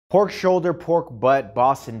Pork shoulder, pork butt,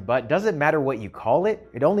 Boston butt, doesn't matter what you call it,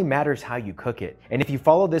 it only matters how you cook it. And if you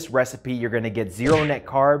follow this recipe, you're gonna get 0 net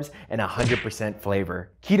carbs and 100%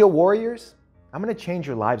 flavor. Keto warriors, I'm gonna change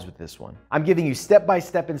your lives with this one. I'm giving you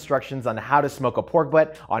step-by-step instructions on how to smoke a pork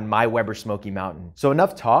butt on my Weber Smoky Mountain. So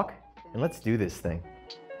enough talk, and let's do this thing.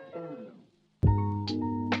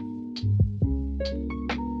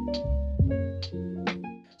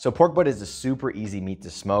 So pork butt is a super easy meat to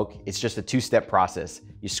smoke. It's just a 2-step process.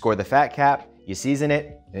 You score the fat cap, you season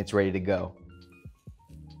it, and it's ready to go.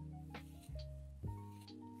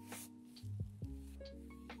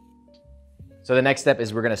 So the next step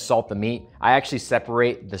is we're gonna salt the meat. I actually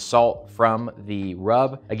separate the salt from the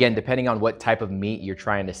rub. Again, depending on what type of meat you're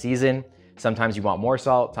trying to season. Sometimes you want more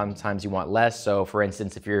salt, sometimes you want less. So for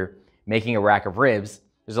instance, if you're making a rack of ribs,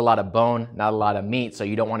 there's a lot of bone, not a lot of meat, so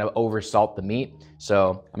you don't want to over salt the meat.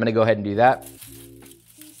 So I'm gonna go ahead and do that.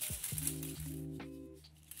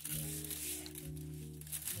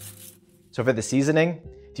 So for the seasoning,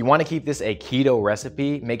 if you want to keep this a keto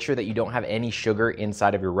recipe, make sure that you don't have any sugar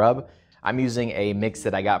inside of your rub. I'm using a mix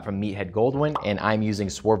that I got from Meathead Goldwyn, and I'm using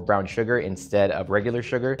Swarf brown sugar instead of regular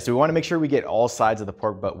sugar. So we want to make sure we get all sides of the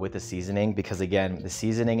pork butt with the seasoning, because again, the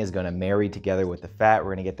seasoning is going to marry together with the fat.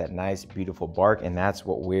 We're going to get that nice, beautiful bark, and that's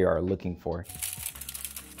what we are looking for.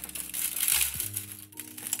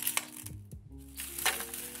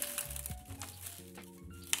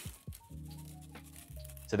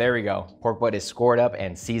 So there we go, pork butt is scored up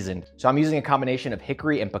and seasoned. So I'm using a combination of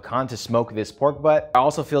hickory and pecan to smoke this pork butt. I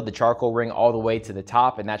also filled the charcoal ring all the way to the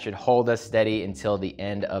top, and that should hold us steady until the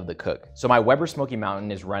end of the cook. So my Weber Smoky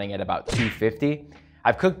Mountain is running at about 250.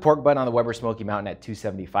 I've cooked pork butt on the Weber Smoky Mountain at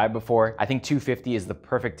 275 before. I think 250 is the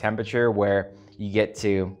perfect temperature where you get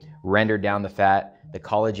to render down the fat. The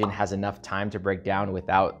collagen has enough time to break down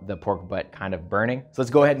without the pork butt kind of burning. So let's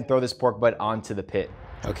go ahead and throw this pork butt onto the pit.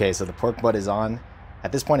 Okay, so the pork butt is on.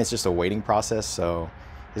 At this point, it's just a waiting process, so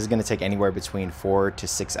this is gonna take anywhere between 4 to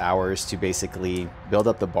 6 hours to basically build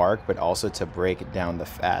up the bark, but also to break down the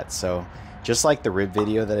fat. So just like the rib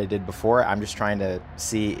video that I did before, I'm just trying to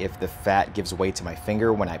see if the fat gives way to my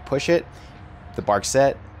finger when I push it. The bark's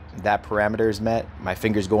set, that parameter is met, my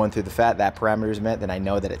finger's going through the fat, that parameter is met, then I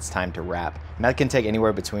know that it's time to wrap. And that can take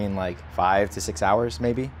anywhere between like 5 to 6 hours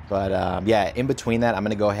maybe. But yeah, in between that, I'm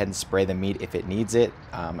gonna go ahead and spray the meat if it needs it.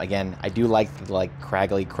 Again, I do like the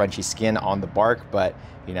craggly, crunchy skin on the bark, but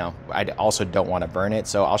you know, I also don't wanna burn it.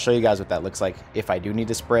 So I'll show you guys what that looks like if I do need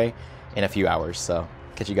to spray in a few hours. So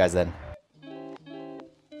catch you guys then.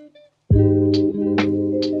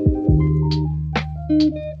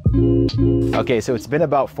 Okay, so it's been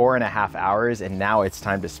about 4.5 hours and now it's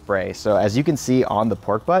time to spray. So as you can see on the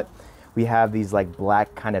pork butt, we have these like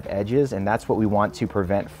black kind of edges, and that's what we want to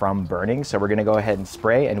prevent from burning. So we're gonna go ahead and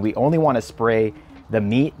spray, and we only wanna spray the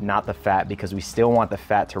meat, not the fat, because we still want the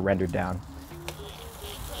fat to render down.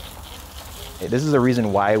 This is the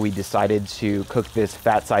reason why we decided to cook this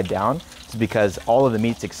fat side down. It's because all of the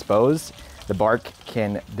meat's exposed, the bark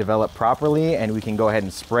can develop properly, and we can go ahead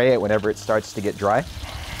and spray it whenever it starts to get dry.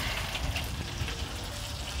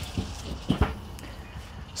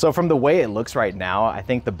 So from the way it looks right now, I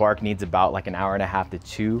think the bark needs about like 1.5 hours to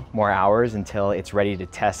 2 more hours until it's ready to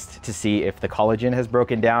test to see if the collagen has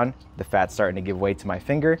broken down. The fat's starting to give way to my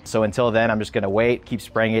finger. So until then, I'm just gonna wait, keep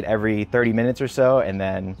spraying it every 30 minutes or so, and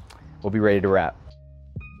then we'll be ready to wrap.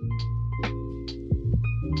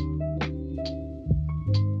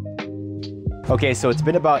 Okay, so it's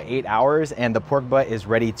been about 8 hours and the pork butt is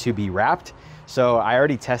ready to be wrapped. So I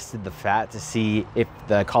already tested the fat to see if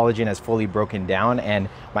the collagen has fully broken down, and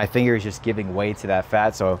my finger is just giving way to that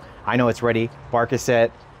fat. So I know it's ready, bark is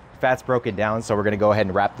set, fat's broken down. So we're gonna go ahead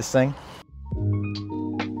and wrap this thing.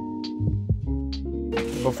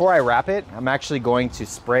 Before I wrap it, I'm actually going to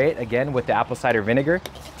spray it again with the apple cider vinegar.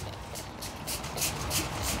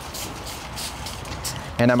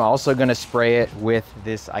 And I'm also gonna spray it with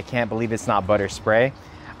this, I can't believe it's not butter spray.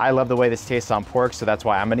 I love the way this tastes on pork, so that's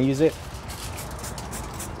why I'm gonna use it.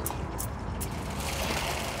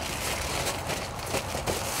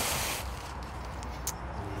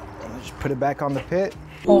 Put it back on the pit.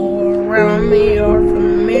 All around me are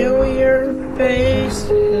familiar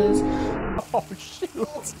faces. Oh, shoot.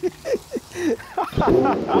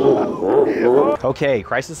 Okay,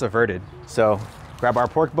 crisis averted. So grab our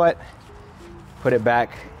pork butt, put it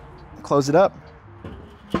back, close it up.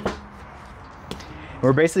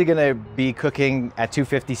 We're basically gonna be cooking at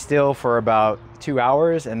 250 still for about 2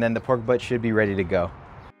 hours, and then the pork butt should be ready to go.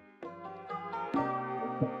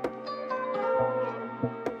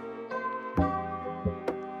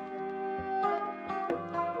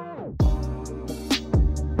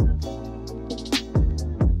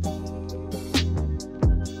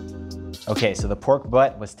 Okay, so the pork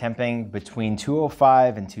butt was temping between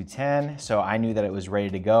 205 and 210, so I knew that it was ready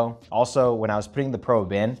to go. Also, when I was putting the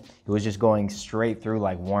probe in, it was just going straight through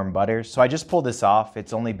like warm butter. So I just pulled this off.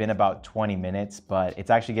 It's only been about 20 minutes, but it's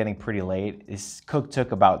actually getting pretty late. This cook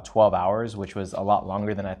took about 12 hours, which was a lot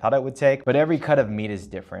longer than I thought it would take. But every cut of meat is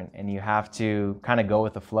different, and you have to kind of go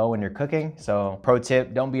with the flow when you're cooking. So pro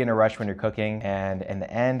tip, don't be in a rush when you're cooking, and in the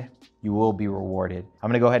end, you will be rewarded. I'm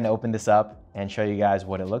gonna go ahead and open this up and show you guys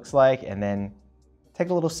what it looks like and then take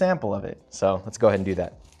a little sample of it. So let's go ahead and do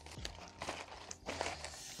that.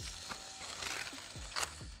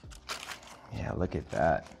 Yeah, look at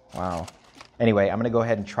that, wow. Anyway, I'm gonna go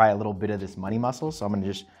ahead and try a little bit of this money muscle. So I'm gonna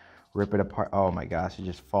just rip it apart. Oh my gosh, it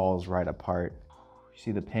just falls right apart. You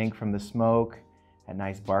see the pink from the smoke, that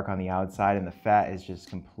nice bark on the outside, and the fat is just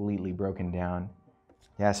completely broken down.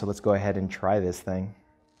 Yeah, so let's go ahead and try this thing.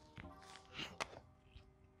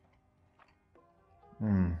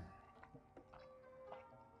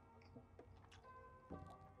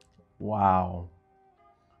 Wow,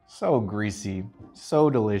 so greasy, so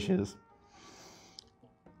delicious.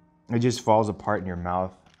 It just falls apart in your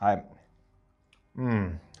mouth.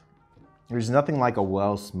 There's nothing like a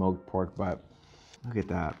well-smoked pork butt. Look at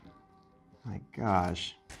that, my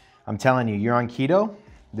gosh. I'm telling you, you're on keto,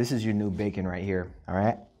 this is your new bacon right here, all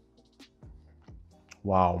right?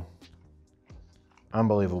 Wow,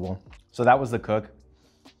 unbelievable. So that was the cook.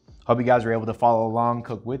 Hope you guys were able to follow along,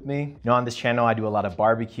 cook with me. You know, on this channel, I do a lot of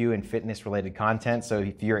barbecue and fitness related content. So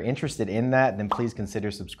if you're interested in that, then please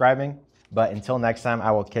consider subscribing. But until next time,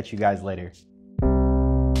 I will catch you guys later.